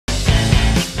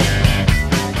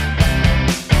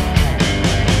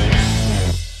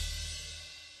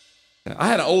I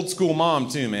had an old school mom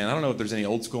too, man. I don't know if there's any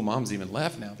old school moms even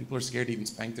left now. People are scared to even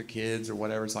spank their kids or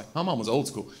whatever. It's like, my mom was old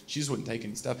school. She just wouldn't take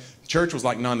any stuff. Church was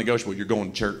like non-negotiable. You're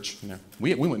going to church, you know.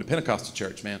 We went to Pentecostal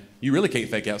church, man. You really can't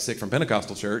fake out sick from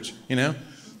Pentecostal church, you know.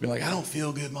 Be like, I don't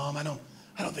feel good, Mom. I don't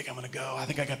think I'm gonna go. I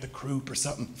think I got the croup or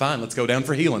something. Fine, let's go down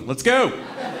for healing. Let's go.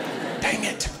 Dang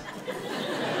it.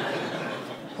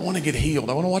 I want to get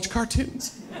healed. I want to watch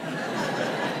cartoons.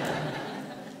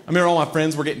 I remember all my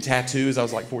friends were getting tattoos. I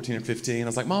was like 14 or 15. I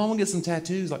was like, Mom, I want to get some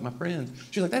tattoos like my friends.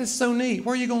 She's like, that is so neat.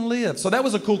 Where are you going to live? So that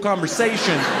was a cool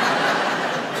conversation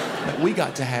that we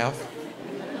got to have.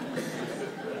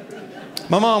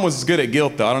 My mom was good at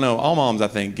guilt, though. I don't know. All moms, I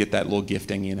think, get that little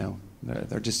gifting, you know.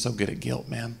 They're just so good at guilt,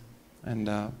 man. And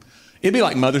it'd be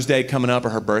like Mother's Day coming up or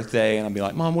her birthday, and I'd be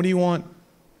like, Mom, what do you want?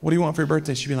 What do you want for your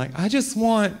birthday? She'd be like, I just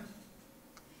want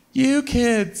you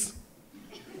kids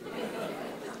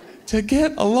to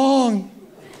get along.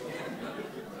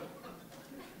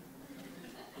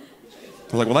 I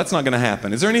was like, well, that's not going to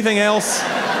happen. Is there anything else?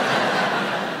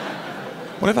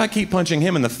 What if I keep punching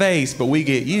him in the face, but we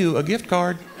get you a gift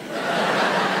card?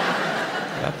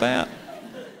 How about that?